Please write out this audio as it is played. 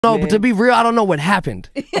No, but to be real, I don't know what happened.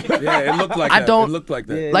 Yeah, it looked like that. I don't. It looked like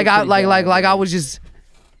that. Yeah, Like I was just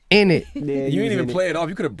in it. Yeah, You didn't even play it off.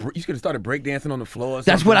 You could have started breakdancing on the floor. Or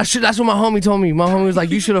That's what I should. That's what my homie told me. My homie was like,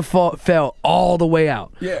 "You should have fell all the way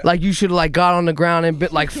out. Yeah. Like you should have like got on the ground and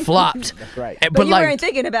bit like flopped. That's right. But you like, weren't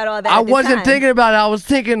thinking about all that. I at the wasn't time. thinking about it. I was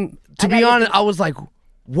thinking, to be got you. honest, I was like,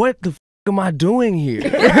 "What the f am I doing here?" You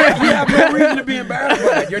have no reason to be embarrassed by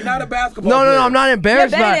that. You're not a basketball player. No, I'm not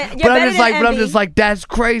embarrassed You're by better it. than- But you're I'm just better like, than but I'm Envy. just like, that's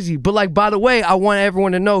crazy. But like, by the way, I want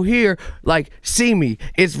everyone to know here, like, see me.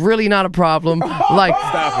 It's really not a problem. Like,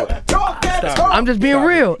 Stop it. I'm just being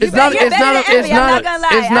real. It's better- not. you're It's better not. than It's Envy. I'm not. not gonna lie.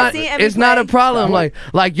 It's I've not. seen Envy It's not a play. problem.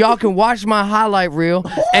 Like y'all can watch my highlight reel,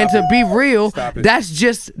 and to be real, Stop it. that's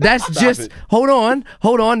just. it. Hold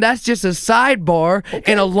on. That's just a sidebar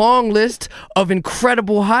in a long list of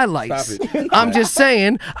incredible highlights. Stop it. I'm just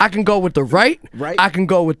saying, I can go with the right. Right. I can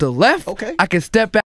go with the left. Okay. I can step back.